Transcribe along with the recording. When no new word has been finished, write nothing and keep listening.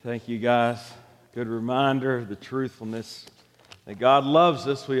Thank you, guys. Good reminder of the truthfulness that God loves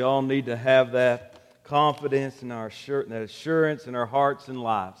us. We all need to have that confidence and that assurance in our hearts and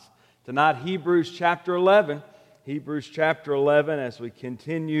lives. Tonight, Hebrews chapter 11. Hebrews chapter 11, as we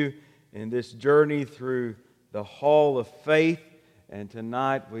continue in this journey through the hall of faith. And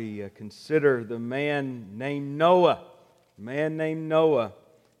tonight we consider the man named Noah.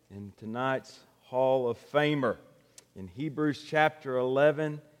 In tonight's Hall of Famer. In Hebrews chapter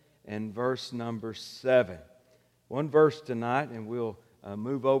 11 and verse number 7. One verse tonight, and we'll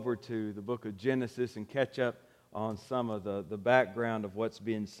move over to the book of Genesis and catch up on some of the background of what's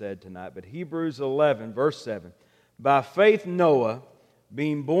being said tonight. But Hebrews 11, verse 7. By faith Noah,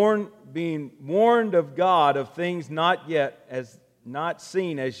 being warned of God of things not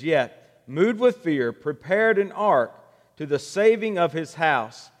seen as yet, moved with fear, prepared an ark to the saving of his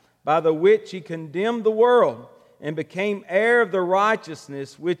house, by the which he condemned the world, and became heir of the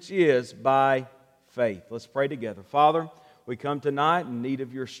righteousness which is by faith. Let's pray together. Father, we come tonight in need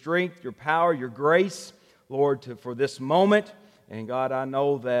of your strength, your power, your grace, Lord, for this moment. And God, I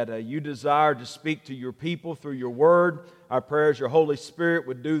know that you desire to speak to your people through your word. Our prayer is your Holy Spirit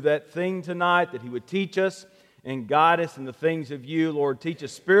would do that thing tonight, that he would teach us and guide us in the things of you. Lord, teach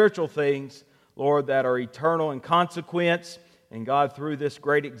us spiritual things, Lord, that are eternal in consequence. And God, through this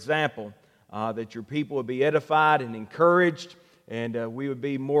great example, that your people would be edified and encouraged, and we would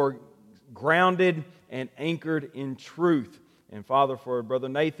be more grounded and anchored in truth. And Father, for Brother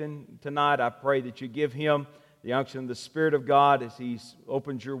Nathan tonight, I pray that you give him the unction of the Spirit of God as he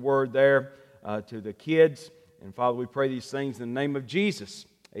opens your word there to the kids. And Father, we pray these things in the name of Jesus.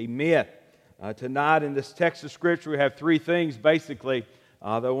 Amen. Tonight in this text of Scripture, we have three things basically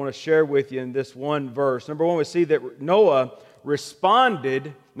that I want to share with you in this one verse. Number one, we see that Noah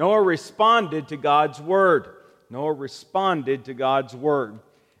responded to God's word. Noah responded to God's word.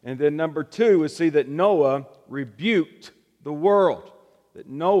 And then number two, we see that Noah rebuked the world.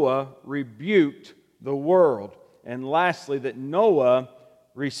 And lastly, that Noah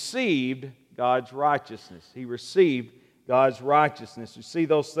received God's righteousness. He received God's righteousness. You see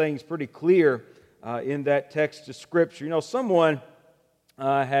those things pretty clear in that text of Scripture. You know, someone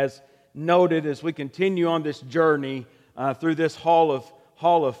has noted as we continue on this journey through this hall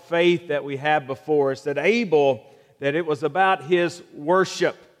of faith that we have before us, that Abel, that it was about his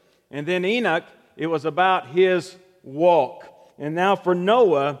worship. And then Enoch, it was about his walk. And now for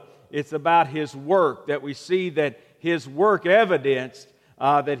Noah, it's about his work, that we see that his work evidenced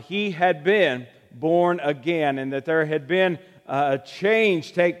that he had been born again and that there had been a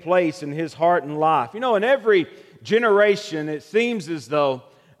change take place in his heart and life. You know, in every generation, it seems as though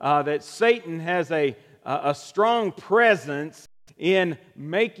that Satan has a strong presence in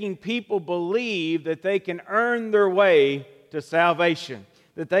making people believe that they can earn their way to salvation,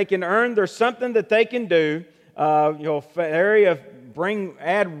 that they can earn, there's something that they can do, area of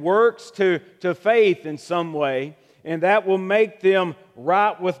add works to faith in some way, and that will make them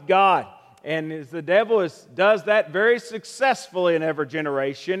right with God. And as the devil does that very successfully in every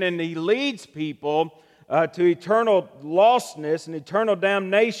generation, and he leads people to eternal lostness and eternal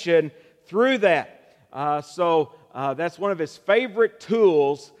damnation through that. So that's one of his favorite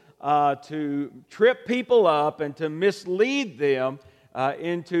tools to trip people up and to mislead them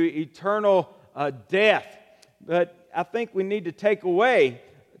into eternal death. But I think we need to take away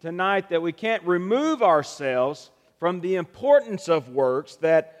tonight that we can't remove ourselves from the importance of works,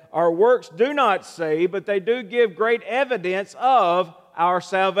 that our works do not save, but they do give great evidence of our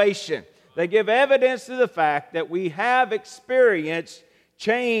salvation. They give evidence to the fact that we have experienced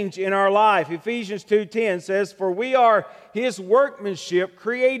change in our life. Ephesians 2:10 says, "For we are His workmanship,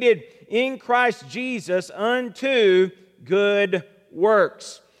 created in Christ Jesus unto good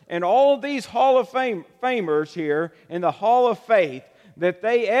works." And all of these Hall of Famers here in the Hall of Faith, that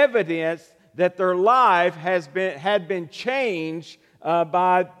they evidence that their life had been changed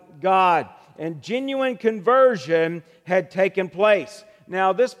by God, and genuine conversion had taken place.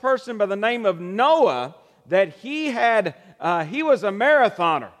 Now, this person by the name of Noah, that he was a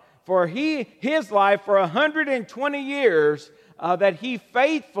marathoner. For his life for 120 years, that he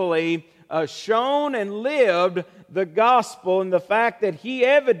faithfully shown and lived the gospel, and the fact that he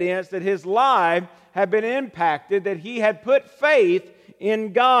evidenced that his life had been impacted, that he had put faith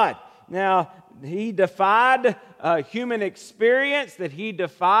in God. Now, he defied human experience, that he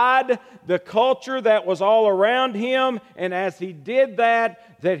defied the culture that was all around him, and as he did that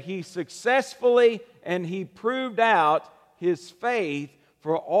he successfully and he proved out his faith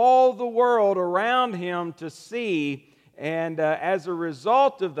for all the world around him to see. And as a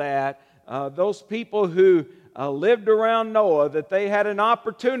result of that, those people who lived around Noah, that they had an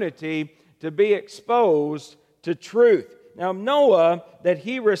opportunity to be exposed to truth. Now, Noah, that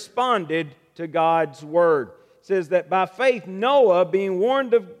he responded to God's word. It says that by faith Noah, being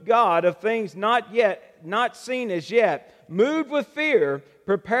warned of God of things not seen as yet, moved with fear,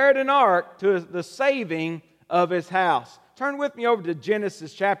 prepared an ark to the saving of his house. Turn with me over to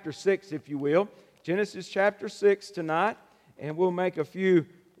Genesis chapter 6, if you will. Genesis chapter 6 tonight, and we'll make a few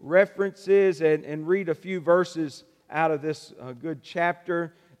references and read a few verses out of this good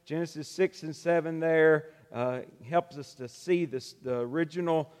chapter. Genesis 6 and 7 there helps us to see the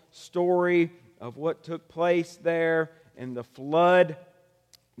original story of what took place there and the flood.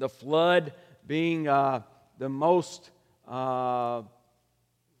 The flood being the most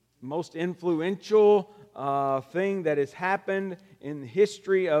influential thing that has happened in the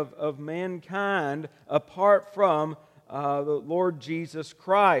history of mankind apart from the Lord Jesus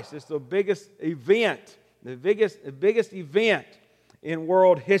Christ. It's the biggest event, the biggest event in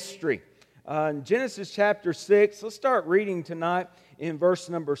world history. In Genesis chapter 6, let's start reading tonight in verse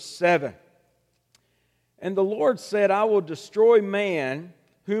number 7. And the Lord said, I will destroy man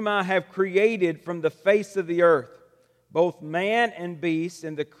whom I have created from the face of the earth, both man and beast,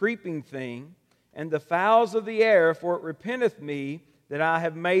 and the creeping thing, and the fowls of the air, for it repenteth me that I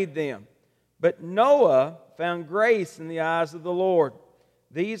have made them. But Noah found grace in the eyes of the Lord.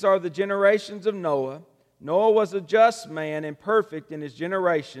 These are the generations of Noah. Noah was a just man and perfect in his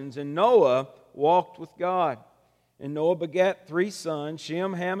generations, and Noah walked with God. And Noah begat 3 sons,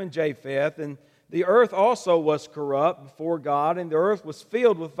 Shem, Ham, and Japheth, and the earth also was corrupt before God, and the earth was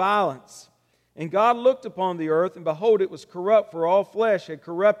filled with violence. And God looked upon the earth, and behold, it was corrupt, for all flesh had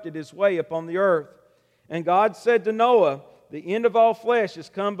corrupted his way upon the earth. And God said to Noah, the end of all flesh is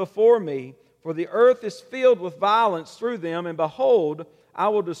come before me, for the earth is filled with violence through them, and behold, I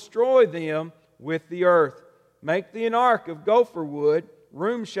will destroy them with the earth. Make thee an ark of gopher wood.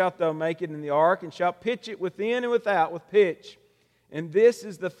 Room shalt thou make it in the ark, and shalt pitch it within and without with pitch. And this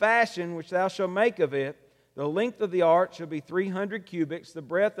is the fashion which thou shalt make of it. The length of the ark shall be 300 cubits, the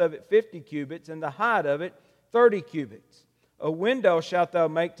breadth of it 50 cubits, and the height of it 30 cubits. A window shalt thou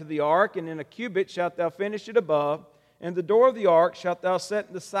make to the ark, and in a cubit shalt thou finish it above. And the door of the ark shalt thou set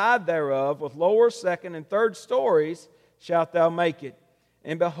in the side thereof, with lower, second, and third stories shalt thou make it.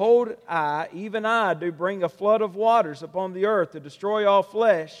 And behold, I, even I, do bring a flood of waters upon the earth to destroy all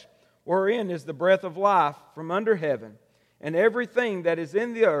flesh, wherein is the breath of life from under heaven. And everything that is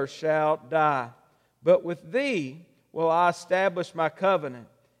in the earth shall die. But with thee will I establish my covenant.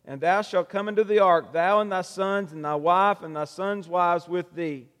 And thou shalt come into the ark, thou and thy sons, and thy wife, and thy sons' wives with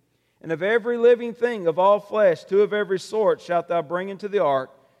thee. And of every living thing of all flesh, 2 of every sort shalt thou bring into the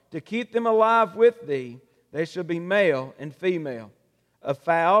ark, to keep them alive with thee. They shall be male and female. Of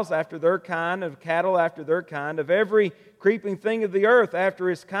fowls after their kind, of cattle after their kind, of every creeping thing of the earth after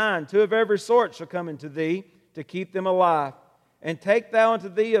his kind, 2 of every sort shall come into thee, to keep them alive. And take thou unto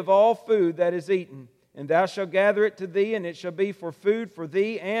thee of all food that is eaten, and thou shalt gather it to thee, and it shall be for food for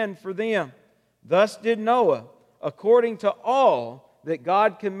thee and for them. Thus did Noah, according to all that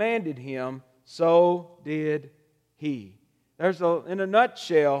God commanded him, so did he. In a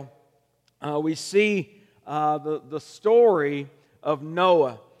nutshell, we see the story of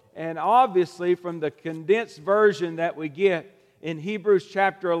Noah. And obviously from the condensed version that we get in Hebrews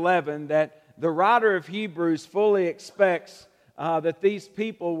chapter 11, that the writer of Hebrews fully expects that these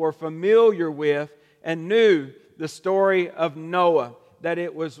people were familiar with and knew the story of Noah, that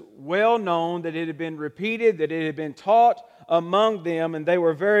it was well known, that it had been repeated, that it had been taught among them, and they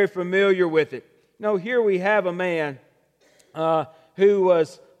were very familiar with it. Now, here we have a man who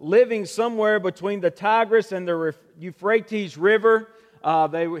was living somewhere between the Tigris and the Euphrates River.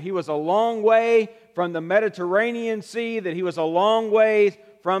 He was a long way from the Mediterranean Sea, that he was a long way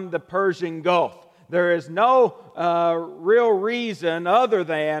from the Persian Gulf. There is no real reason other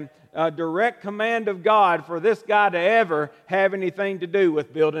than a direct command of God for this guy to ever have anything to do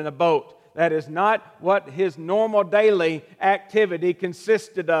with building a boat. That is not what his normal daily activity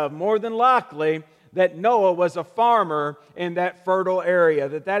consisted of. More than likely that Noah was a farmer in that fertile area.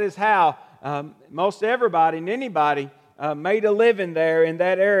 That is how most everybody and anybody made a living there in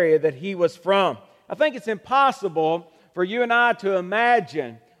that area that he was from. I think it's impossible for you and I to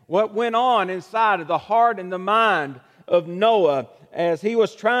imagine what went on inside of the heart and the mind of Noah as he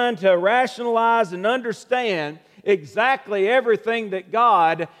was trying to rationalize and understand exactly everything that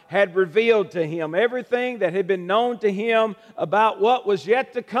God had revealed to him, everything that had been known to him about what was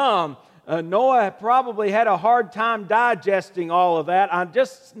yet to come. Noah probably had a hard time digesting all of that. I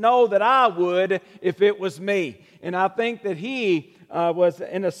just know that I would if it was me. And I think that he was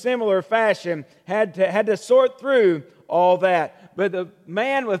in a similar fashion, had to sort through all that. But the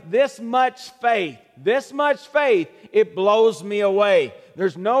man with this much faith, it blows me away.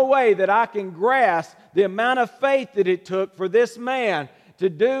 There's no way that I can grasp the amount of faith that it took for this man to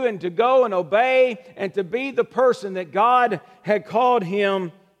do and to go and obey and to be the person that God had called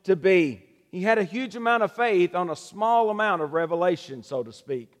him to be. He had a huge amount of faith on a small amount of revelation, so to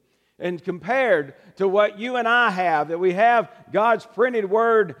speak. And compared to what you and I have, that we have God's printed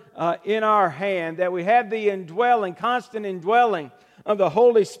word in our hand, that we have the constant indwelling of the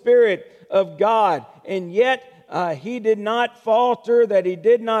Holy Spirit of God, and yet he did not falter, that he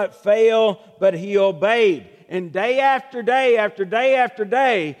did not fail, but he obeyed. And day after day after day after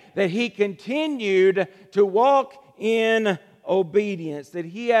day, that he continued to walk in obedience, that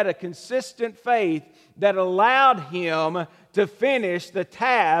he had a consistent faith that allowed him to finish the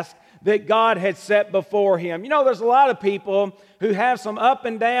task that God had set before him. You know, there's a lot of people who have some up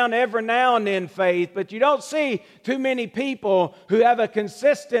and down every now and then faith, but you don't see too many people who have a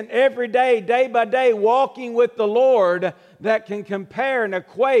consistent everyday, day by day walking with the Lord that can compare and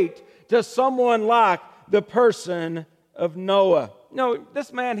equate to someone like the person of Noah. You know,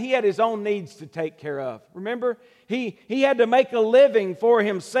 this man, he had his own needs to take care of. Remember? He had to make a living for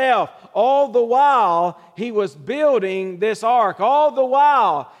himself. All the while, he was building this ark. All the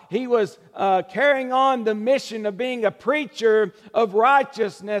while, he was carrying on the mission of being a preacher of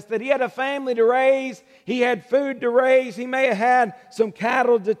righteousness, that he had a family to raise, he had food to raise, he may have had some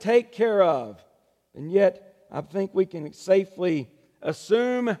cattle to take care of. And yet, I think we can safely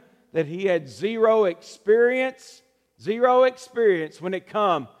assume that he had zero experience when it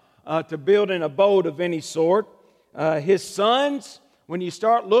come to building a boat of any sort. His sons, when you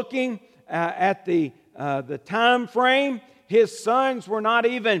start looking at the time frame, his sons were not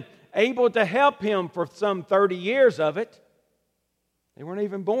even able to help him for some 30 years of it. They weren't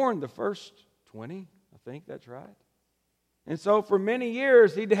even born the first 20, I think that's right. And so for many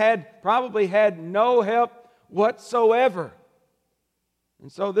years, he probably had no help whatsoever.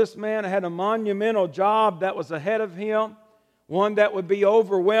 And so this man had a monumental job that was ahead of him, one that would be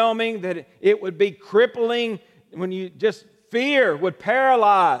overwhelming, that it would be crippling, when you just fear would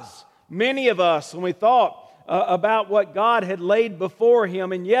paralyze many of us when we thought about what God had laid before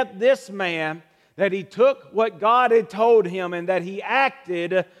him. And yet this man, that he took what God had told him and that he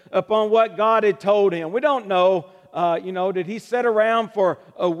acted upon what God had told him. We don't know, did he sit around for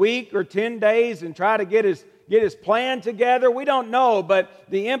a week or 10 days and try to get his plan together? We don't know, but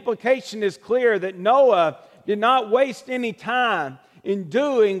the implication is clear that Noah did not waste any time in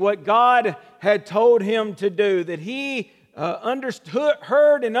doing what God had told him to do, that he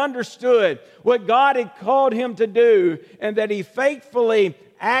heard and understood what God had called him to do, and that he faithfully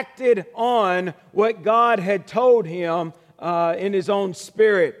acted on what God had told him in his own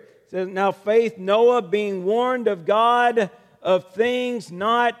spirit. It says, now faith, Noah, being warned of God of things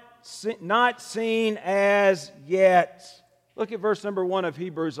not seen as yet. Look at verse number 1 of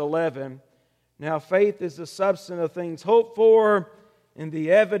Hebrews 11. Now faith is the substance of things hoped for, and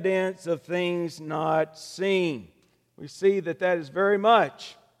the evidence of things not seen. We see that is very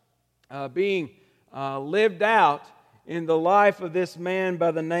much being lived out in the life of this man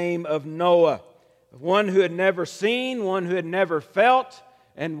by the name of Noah. One who had never seen, one who had never felt,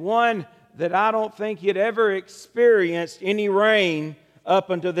 and one that I don't think he had ever experienced any rain up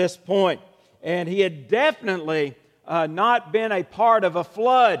until this point. And he had definitely not been a part of a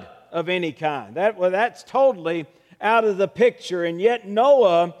flood of any kind. That's totally out of the picture. And yet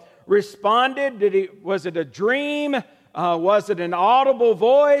Noah responded. Was it a dream? Was it an audible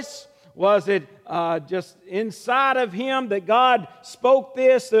voice? Was it just inside of him that God spoke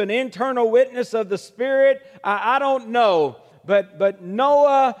this, an internal witness of the Spirit? I don't know. But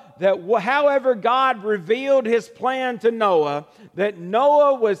Noah, however God revealed his plan to Noah, that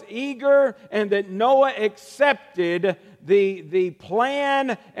Noah was eager and that Noah accepted the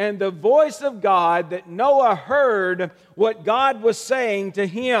plan and the voice of God, that Noah heard what God was saying to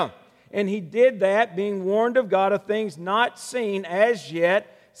him. And he did that, being warned of God of things not seen as yet.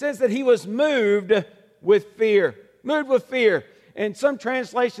 It says that he was moved with fear. Moved with fear. And some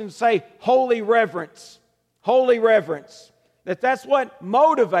translations say holy reverence. Holy reverence. That's what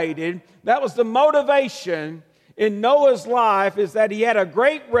motivated, that was the motivation in Noah's life, is that he had a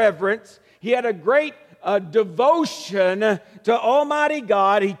great reverence, he had a great devotion to Almighty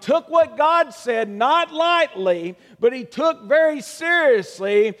God. He took what God said not lightly, but he took very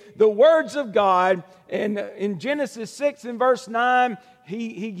seriously the words of God. And in Genesis 6 and verse 9,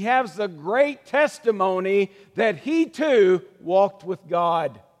 he has the great testimony that he too walked with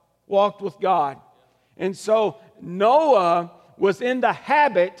God. Walked with God. And so Noah, was in the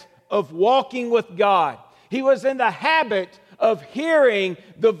habit of walking with God. He was in the habit of hearing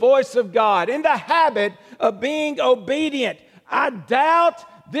the voice of God, in the habit of being obedient. I doubt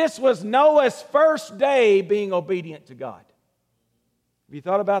this was Noah's first day being obedient to God. Have you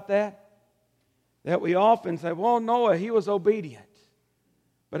thought about that? That we often say, well, Noah, he was obedient.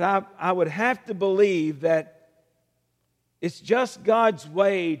 But I would have to believe that it's just God's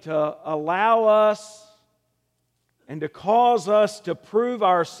way to allow us and to cause us to prove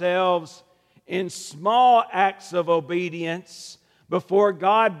ourselves in small acts of obedience before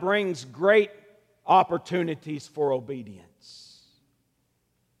God brings great opportunities for obedience.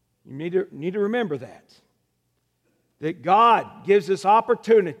 You need to remember that God gives us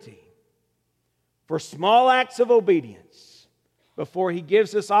opportunity for small acts of obedience before He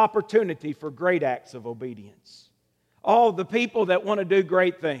gives us opportunity for great acts of obedience. All the people that want to do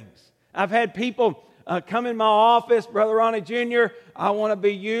great things. I've had people come in my office, Brother Ronnie Jr., I want to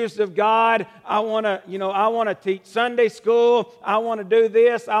be used of God. I want to teach Sunday school. I want to do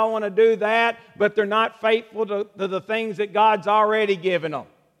this. I want to do that. But they're not faithful to the things that God's already given them.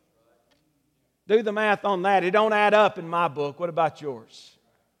 Do the math on that. It don't add up in my book. What about yours?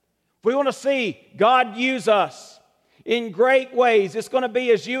 If we want to see God use us in great ways, it's going to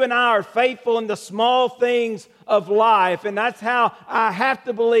be as you and I are faithful in the small things of life. And that's how I have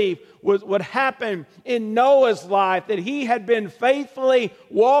to believe would happen in Noah's life, that he had been faithfully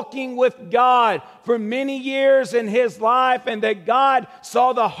walking with God for many years in his life, and that God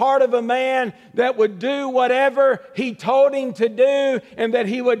saw the heart of a man that would do whatever He told him to do, and that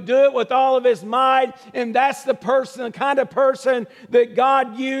he would do it with all of his might. And that's the kind of person that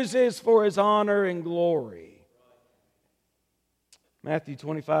God uses for His honor and glory. Matthew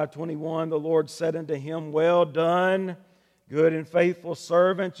 25:21, the Lord said unto him, well done, good and faithful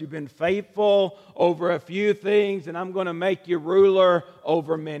servant. You've been faithful over a few things, and I'm going to make you ruler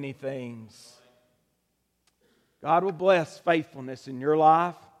over many things. God will bless faithfulness in your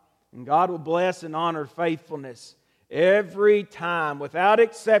life, and God will bless and honor faithfulness every time. Without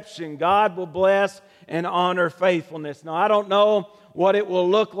exception, God will bless and honor faithfulness. Now, I don't know what it will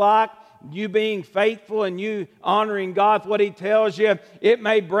look like. You being faithful and you honoring God, what He tells you, it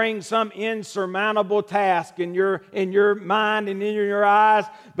may bring some insurmountable task in your mind and in your eyes,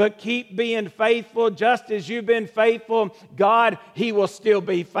 but keep being faithful. Just as you've been faithful, God, He will still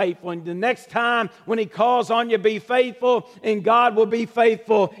be faithful. And the next time when He calls on you, be faithful, and God will be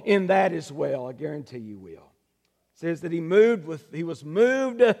faithful in that as well. I guarantee you will. It says that he was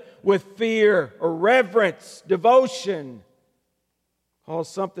moved with fear or reverence, devotion. Called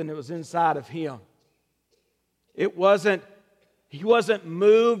something that was inside of him. He wasn't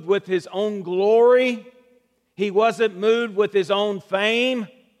moved with his own glory. He wasn't moved with his own fame.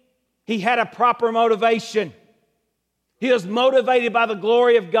 He had a proper motivation. He was motivated by the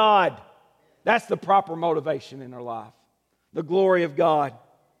glory of God. That's the proper motivation in our life. The glory of God.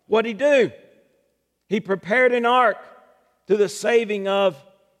 What did he do? He prepared an ark to the saving of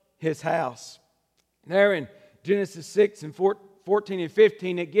his house. There in Genesis 6 and 14 and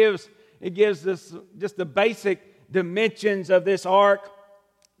 15, it gives us just the basic dimensions of this ark.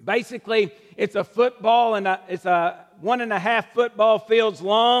 Basically, it's a football, and it's a 1.5 football fields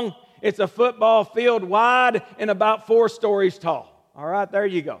long. It's a football field wide and about 4 stories tall. All right, there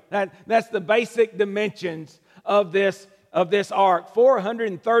you go. That's the basic dimensions of this ark.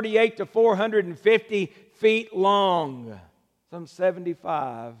 438 to 450 feet long, some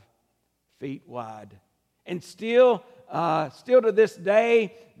 75 feet wide, and still to this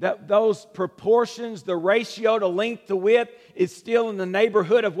day, those proportions, the ratio to length to width, is still in the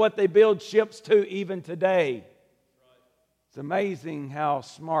neighborhood of what they build ships to even today. It's amazing how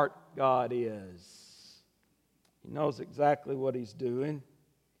smart God is. He knows exactly what He's doing.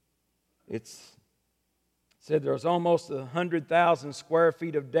 It's said there's almost 100,000 square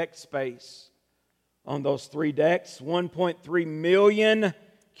feet of deck space on those 3 decks, 1.3 million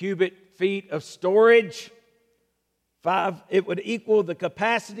cubic feet of storage. It would equal the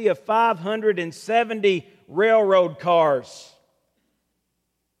capacity of 570 railroad cars.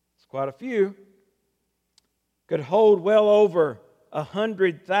 It's quite a few. Could hold well over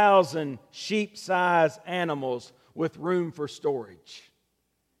 100,000 sheep-sized animals with room for storage.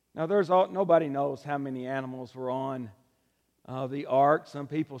 Now, nobody knows how many animals were on the ark. Some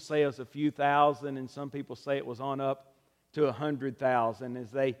people say it was a few thousand, and some people say it was on up to 100,000,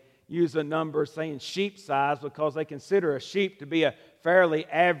 as they use a number saying sheep size because they consider a sheep to be a fairly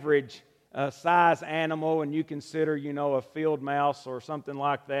average size animal, and you consider, a field mouse or something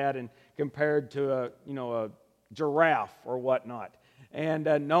like that, and compared to a giraffe or whatnot.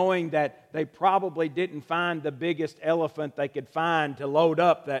 and knowing that they probably didn't find the biggest elephant they could find to load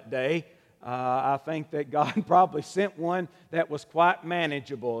up that day, I think that God probably sent one that was quite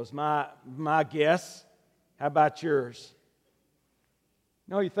manageable, is my guess. How about yours?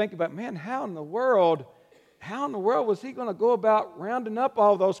 You think about, man, how in the world was he going to go about rounding up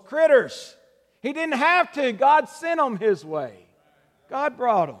all those critters? He didn't have to. God sent them his way. God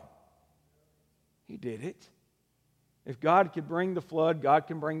brought them. He did it. If God could bring the flood, God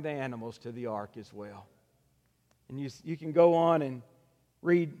can bring the animals to the ark as well. And you can go on and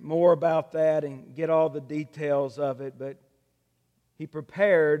read more about that and get all the details of it. But he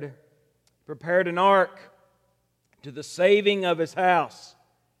prepared an ark to the saving of his house.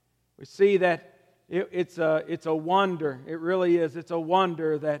 We see that it's a wonder. It really is. It's a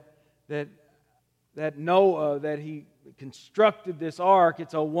wonder that Noah, that he constructed this ark.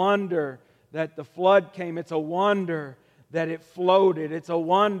 It's a wonder that the flood came. It's a wonder that it floated. It's a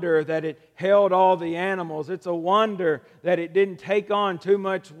wonder that it held all the animals. It's a wonder that it didn't take on too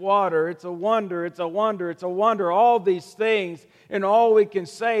much water. It's a wonder, it's a wonder, it's a wonder. All these things, and all we can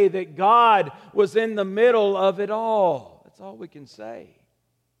say that God was in the middle of it all. That's all we can say.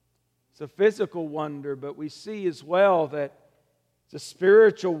 It's a physical wonder, but we see as well that it's a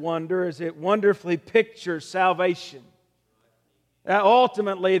spiritual wonder as it wonderfully pictures salvation.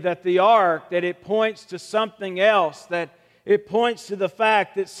 Ultimately, that the ark, that it points to something else, that it points to the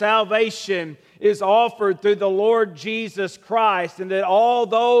fact that salvation is offered through the Lord Jesus Christ, and that all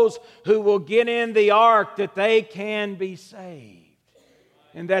those who will get in the ark, that they can be saved,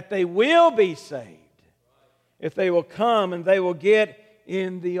 and that they will be saved if they will come and they will get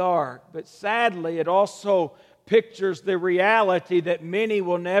in the ark. But sadly, it also pictures the reality that many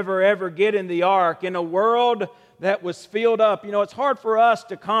will never ever get in the ark in a world that was filled up. It's hard for us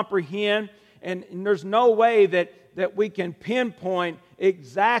to comprehend, and there's no way that we can pinpoint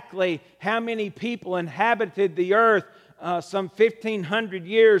exactly how many people inhabited the earth some 1,500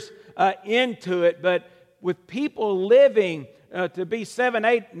 years into it. But with people living to be 700,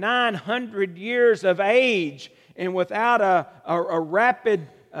 800, 900 years of age, and without a rapid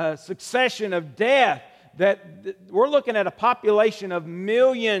succession of death, that we're looking at a population of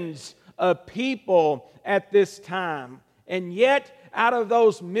millions of people at this time. And yet, out of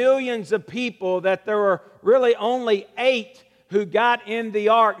those millions of people, that there were really only 8 who got in the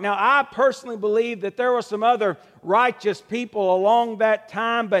ark. Now, I personally believe that there were some other righteous people along that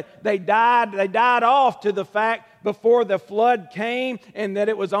time, but they died off to the fact before the flood came, and that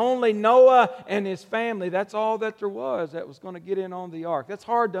it was only Noah and his family. That's all that there was that was going to get in on the ark. That's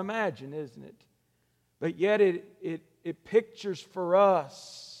hard to imagine, isn't it? But yet it pictures for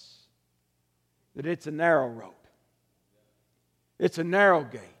us that it's a narrow road. It's a narrow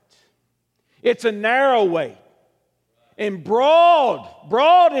gate. It's a narrow way. And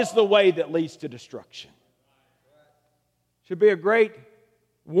broad is the way that leads to destruction. Should be a great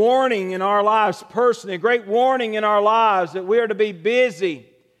warning in our lives personally, a great warning in our lives that we are to be busy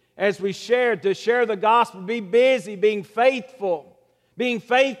as we share, to share the gospel, be busy, being faithful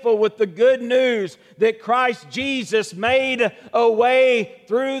with the good news that Christ Jesus made a way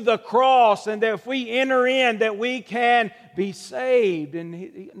through the cross, and that if we enter in, that we can be saved.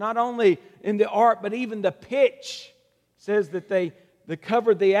 And not only in the ark, but even the pitch says that they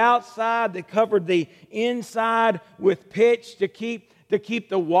covered the outside, they covered the inside with pitch to keep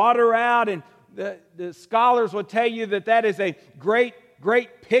the water out. And the scholars will tell you that is a great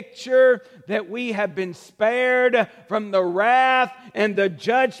picture that we have been spared from the wrath and the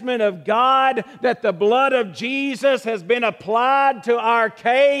judgment of God, that the blood of Jesus has been applied to our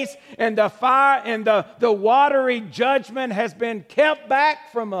case, and the fire and the watery judgment has been kept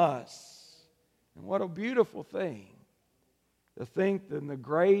back from us. And what a beautiful thing to think that in the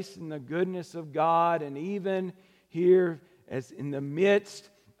grace and the goodness of God, and even here as in the midst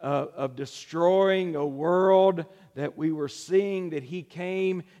of destroying a world, that we were seeing that He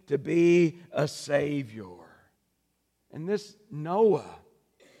came to be a Savior. And this Noah,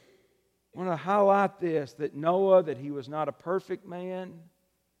 I want to highlight this, that Noah, that he was not a perfect man.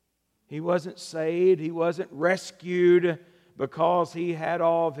 He wasn't saved. He wasn't rescued because he had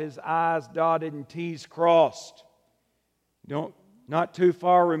all of his I's dotted and T's crossed. Not too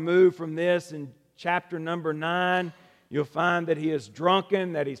far removed from this, in chapter number 9, you'll find that he is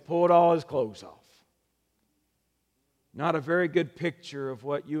drunken, that he's pulled all his clothes off. Not a very good picture of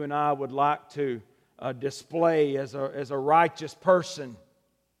what you and I would like to display as a righteous person.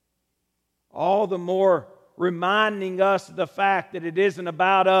 All the more reminding us of the fact that it isn't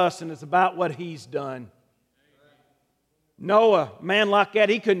about us and it's about what He's done. Noah, a man like that,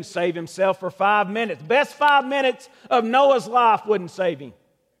 he couldn't save himself for 5 minutes. Best 5 minutes of Noah's life wouldn't save him.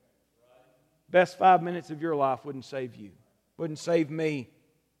 Best 5 minutes of your life wouldn't save you. Wouldn't save me.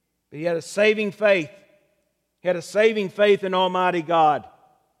 But he had a saving faith. He had a saving faith in Almighty God.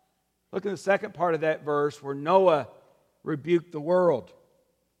 Look at the second part of that verse where Noah rebuked the world,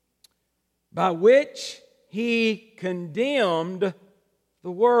 by which he condemned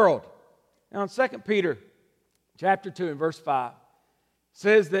the world. Now in 2 Peter chapter 2 and verse 5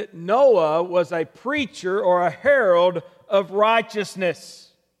 says that Noah was a preacher or a herald of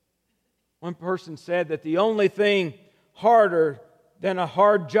righteousness. One person said that the only thing harder than a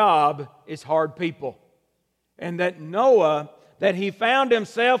hard job is hard people. And that Noah, that he found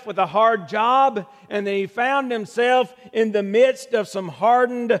himself with a hard job, and that he found himself in the midst of some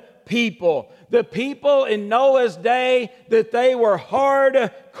hardened people. The people in Noah's day, that they were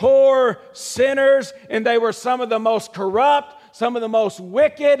hardcore sinners, and they were some of the most corrupt, some of the most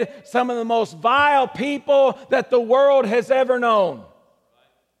wicked, some of the most vile people that the world has ever known.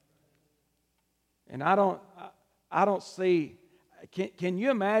 And I don't see... Can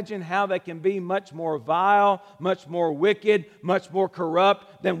you imagine how they can be much more vile, much more wicked, much more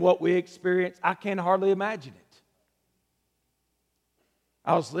corrupt than what we experience? I can hardly imagine it.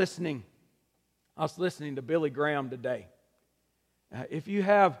 I was listening to Billy Graham today. If you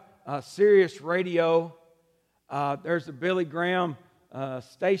have Sirius Radio, there's a Billy Graham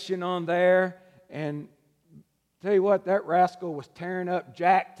station on there, and tell you what, that rascal was tearing up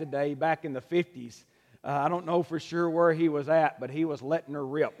Jack today back in the 50s. I don't know for sure where he was at, but he was letting her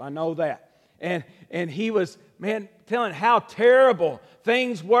rip. I know that. And he was, telling how terrible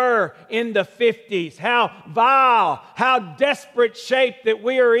things were in the 50s, how vile, how desperate shape that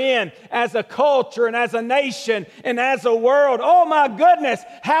we are in as a culture and as a nation and as a world. Oh my goodness,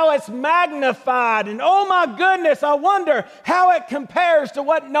 how it's magnified. And oh my goodness, I wonder how it compares to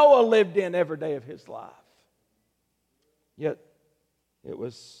what Noah lived in every day of his life. Yet it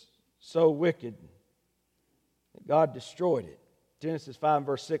was so wicked that God destroyed it. Genesis 5 and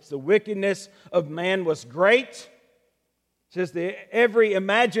verse 6, the wickedness of man was great. It says that every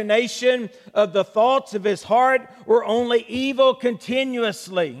imagination of the thoughts of his heart were only evil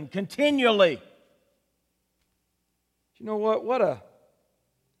continuously and continually. You know what? What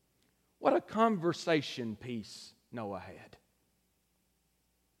a conversation piece Noah had.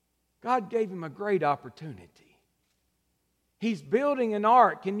 God gave him a great opportunity. He's building an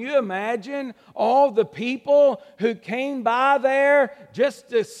ark. Can you imagine all the people who came by there just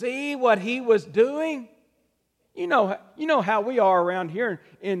to see what he was doing? You know how we are around here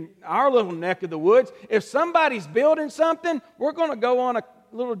in our little neck of the woods. If somebody's building something, we're going to go on a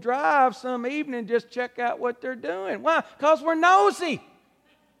little drive some evening and just check out what they're doing. Why? Because we're nosy.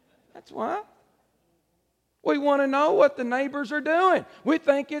 That's why. We want to know what the neighbors are doing. We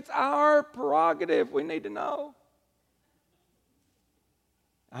think it's our prerogative. We need to know.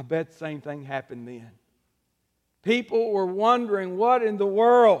 I bet the same thing happened then. People were wondering, what in the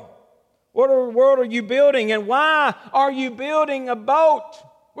world? What in the world are you building? And why are you building a boat?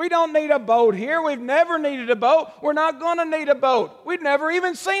 We don't need a boat here. We've never needed a boat. We're not going to need a boat. We've never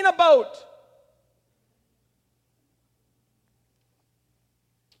even seen a boat.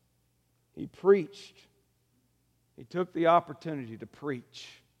 He preached. He took the opportunity to preach.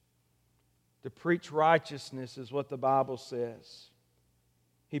 To preach righteousness is what the Bible says.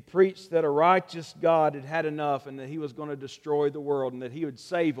 He preached that a righteous God had had enough and that he was going to destroy the world and that he would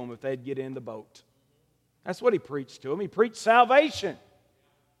save them if they'd get in the boat. That's what he preached to them. He preached salvation.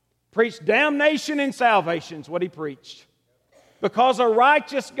 Preached damnation and salvation is what he preached. Because a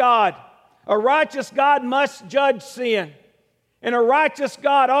righteous God must judge sin. And a righteous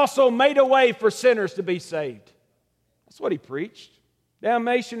God also made a way for sinners to be saved. That's what he preached.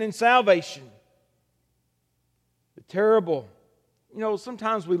 Damnation and salvation. The terrible...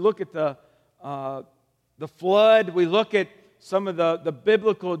 sometimes we look at the flood, we look at some of the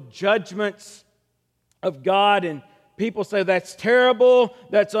biblical judgments of God, and people say that's terrible,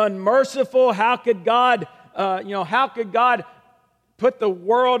 that's unmerciful. How could God put the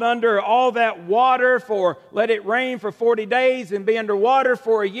world under all that water let it rain for 40 days and be underwater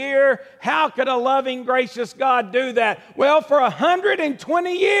for a year? How could a loving, gracious God do that? Well, for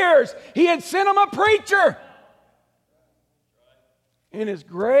 120 years, he had sent them a preacher. In his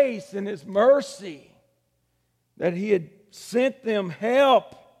grace and his mercy, that he had sent them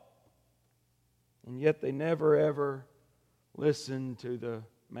help. And yet they never ever listened to the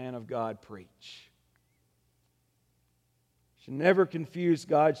man of God preach. Should never confuse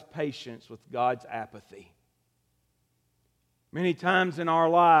God's patience with God's apathy. Many times in our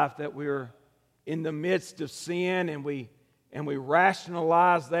life that we're in the midst of sin and we and we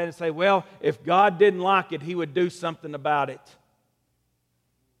rationalize that and say, well, if God didn't like it, He would do something about it.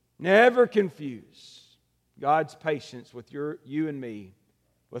 Never confuse God's patience with you and me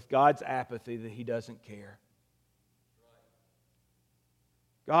with God's apathy that He doesn't care.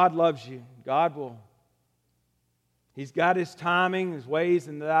 God loves you. He's got His timing, His ways,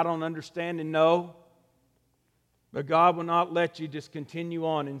 and that I don't understand and know. But God will not let you just continue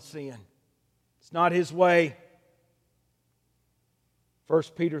on in sin. It's not His way. 1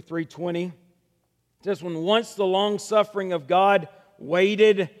 Peter 3:20 says, when once the long-suffering of God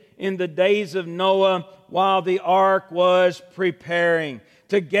waited in the days of Noah while the ark was preparing.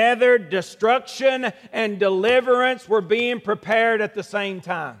 Together, destruction and deliverance were being prepared at the same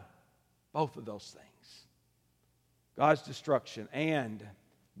time. Both of those things. God's destruction and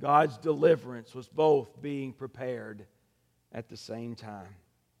God's deliverance was both being prepared at the same time.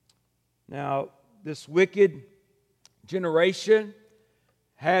 Now, this wicked generation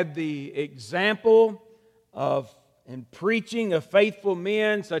had the example of and preaching of faithful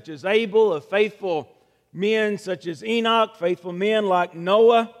men such as Abel, of faithful men such as Enoch, faithful men like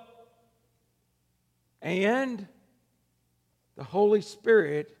Noah. And the Holy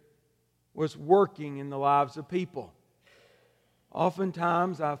Spirit was working in the lives of people.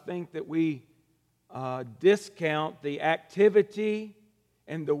 Oftentimes, I think that we discount the activity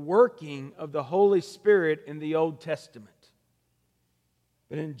and the working of the Holy Spirit in the Old Testament.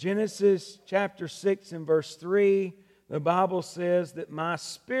 But in Genesis chapter 6 and verse 3, the Bible says that my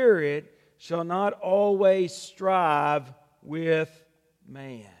spirit shall not always strive with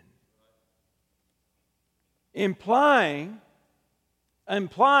man. Implying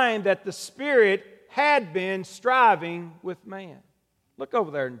that the Spirit had been striving with man. Look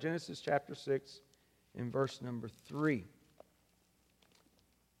over there in Genesis chapter 6 in verse number 3.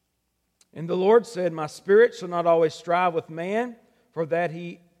 And the Lord said, my spirit shall not always strive with man, for that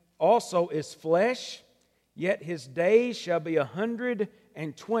he also is flesh, yet his days shall be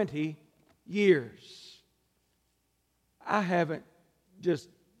 120 years. I haven't just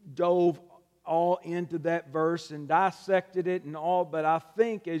dove all into that verse and dissected it and all, but I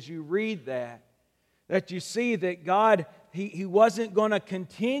think as you read that you see that God, He wasn't going to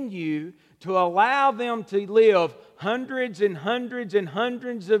continue to allow them to live hundreds and hundreds and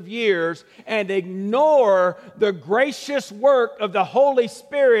hundreds of years and ignore the gracious work of the Holy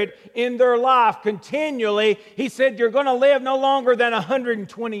Spirit in their life continually. He said, you're going to live no longer than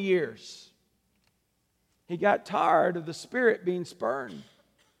 120 years. He got tired of the Spirit being spurned,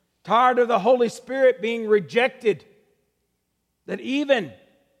 tired of the Holy Spirit being rejected, that even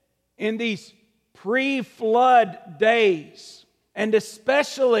in these pre-flood days, and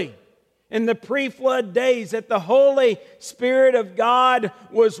especially in the pre-flood days, that the Holy Spirit of God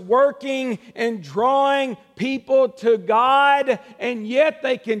was working and drawing people to God, and yet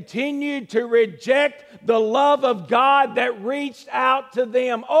they continued to reject the love of God that reached out to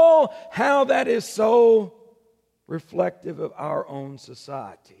them. Oh, how that is so reflective of our own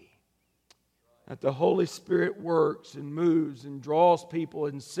society. That the Holy Spirit works and moves and draws people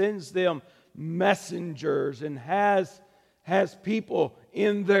and sends them messengers and has people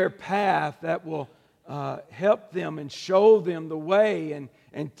in their path that will help them and show them the way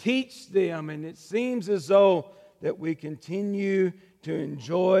and teach them. And it seems as though that we continue to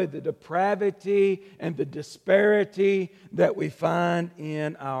enjoy the depravity and the disparity that we find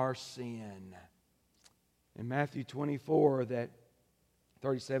in our sin. In Matthew 24, that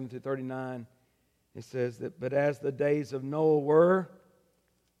 37 to 39, it says that, but as the days of Noah were,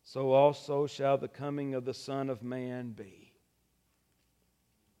 so also shall the coming of the Son of Man be.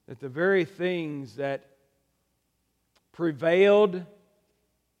 That the very things that prevailed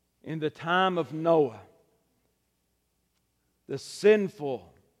in the time of Noah, the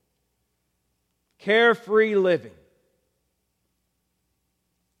sinful, carefree living,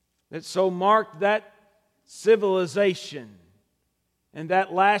 that so marked that civilization and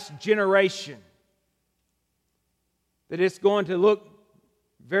that last generation, that it's going to look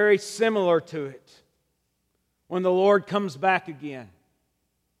very similar to it when the Lord comes back again.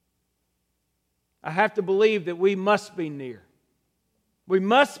 I have to believe that we must be near. We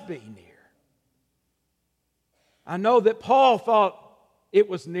must be near. I know that Paul thought it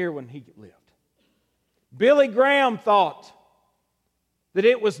was near when he lived. Billy Graham thought that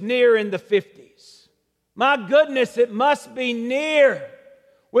it was near in the 50s. My goodness, it must be near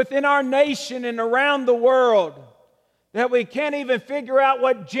within our nation and around the world, that we can't even figure out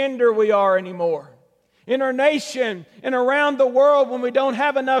what gender we are anymore. in our nation and around the world when we don't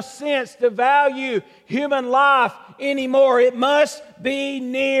have enough sense to value human life anymore. It must be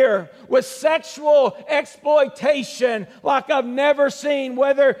near. With sexual exploitation like I've never seen,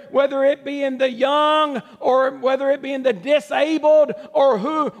 whether it be in the young or whether it be in the disabled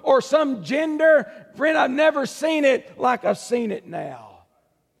or some gender. Friend, I've never seen it like I've seen it now.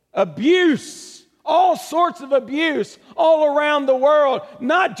 Abuse. All sorts of abuse all around the world,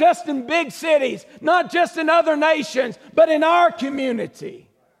 not just in big cities, not just in other nations, but in our community.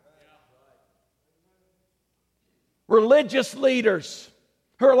 Religious leaders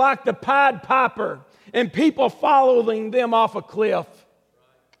who are like the Pied Piper and people following them off a cliff.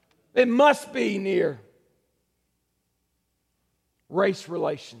 It must be near. Race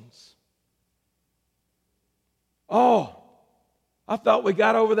relations. Oh, I thought we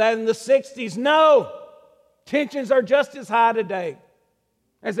got over that in the 60s. No! Tensions are just as high today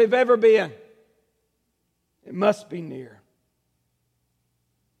as they've ever been. It must be near.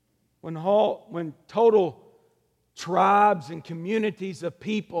 When total tribes and communities of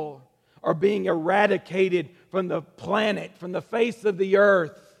people are being eradicated from the planet, from the face of the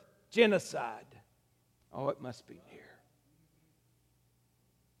earth, genocide. Oh, it must be near.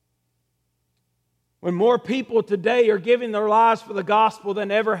 When more people today are giving their lives for the gospel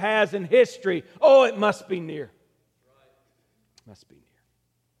than ever has in history, oh, it must be near. It must be near.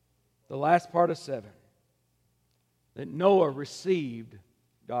 The last part of 7, that Noah received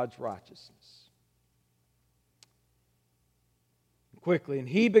God's righteousness. Quickly, and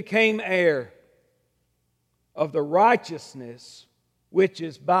he became heir of the righteousness which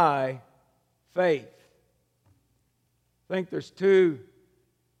is by faith. I think there's two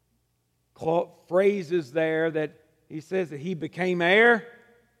phrases there that he says that he became heir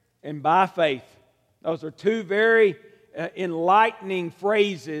and by faith. Those are two very enlightening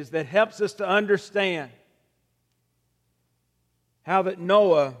phrases that helps us to understand how that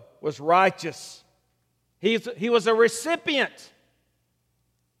Noah was righteous. He was a recipient.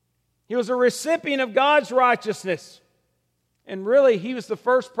 He was a recipient of God's righteousness. And really, he was the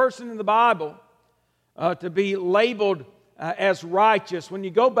first person in the Bible to be labeled as righteous. When you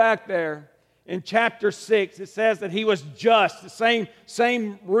go back there, in chapter 6, it says that he was just, the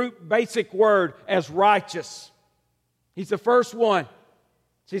same root basic word as righteous. He's the first one.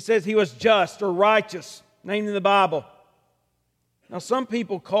 So he says he was just or righteous, named in the Bible. Now some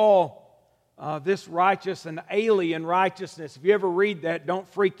people call this righteous an alien righteousness. If you ever read that, don't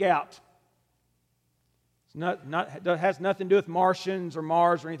freak out. It has nothing to do with Martians or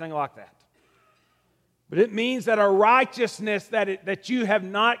Mars or anything like that. But it means that a righteousness that you have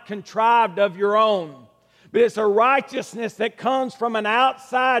not contrived of your own. But it's a righteousness that comes from an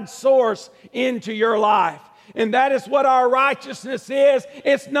outside source into your life. And that is what our righteousness is.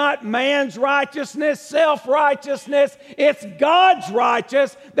 It's not man's righteousness, self-righteousness. It's God's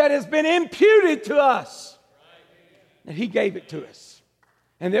righteousness that has been imputed to us. And He gave it to us.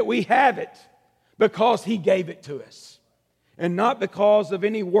 And that we have it because He gave it to us. And not because of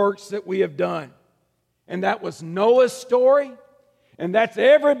any works that we have done. And that was Noah's story, and that's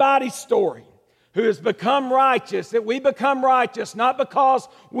everybody's story who has become righteous, that we become righteous not because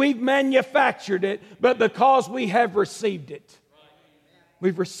we've manufactured it, but because we have received it.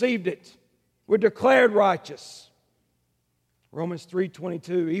 We've received it. We're declared righteous. Romans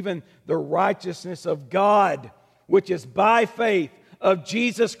 3:22, even the righteousness of God, which is by faith of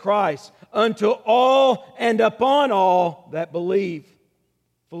Jesus Christ, unto all and upon all that believe.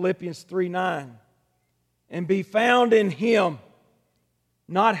 Philippians 3:9. And be found in Him,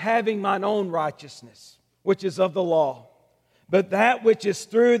 not having mine own righteousness, which is of the law, but that which is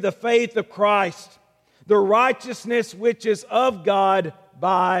through the faith of Christ, the righteousness which is of God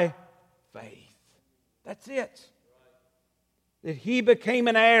by faith. That's it. That He became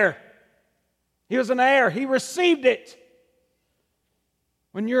an heir. He was an heir. He received it.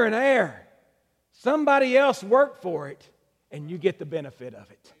 When you're an heir, somebody else worked for it, and you get the benefit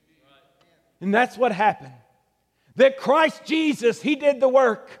of it. And that's what happened. That Christ Jesus, He did the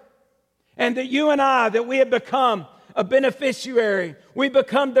work. And that you and I, that we have become a beneficiary. We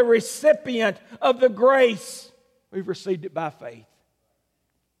become the recipient of the grace. We've received it by faith.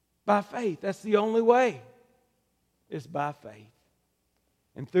 By faith. That's the only way. It's by faith.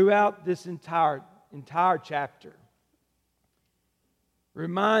 And throughout this entire chapter,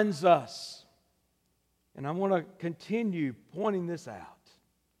 reminds us, and I want to continue pointing this out,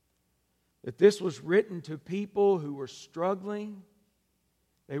 that this was written to people who were struggling.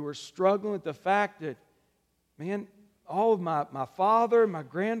 They were struggling with the fact that, man, all of my father, my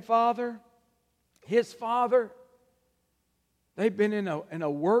grandfather, his father, they've been in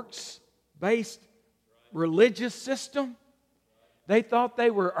a works-based religious system. They thought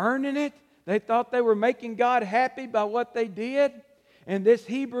they were earning it. They thought they were making God happy by what they did. And this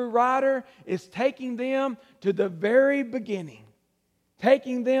Hebrew writer is taking them to the very beginning,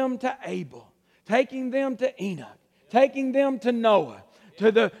 taking them to Abel, taking them to Enoch, taking them to Noah,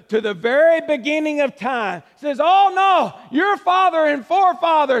 to the very beginning of time. Says, oh no, your father and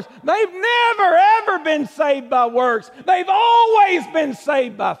forefathers, they've never ever been saved by works. They've always been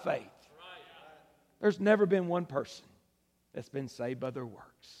saved by faith. There's never been one person that's been saved by their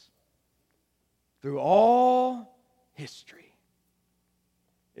works. Through all history,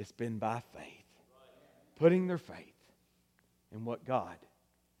 it's been by faith, putting their faith in what God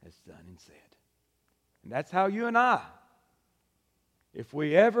has done and said. And that's how you and I, if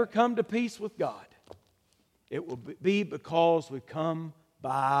we ever come to peace with God, it will be because we come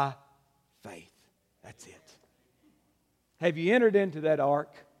by faith. That's it. Have you entered into that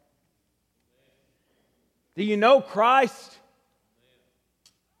ark? Do you know Christ?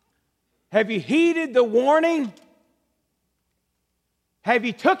 Have you heeded the warning? Have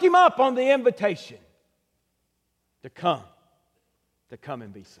you took Him up on the invitation to come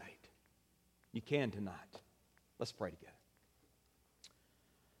and be saved? You can tonight. Let's pray together.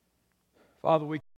 Father, we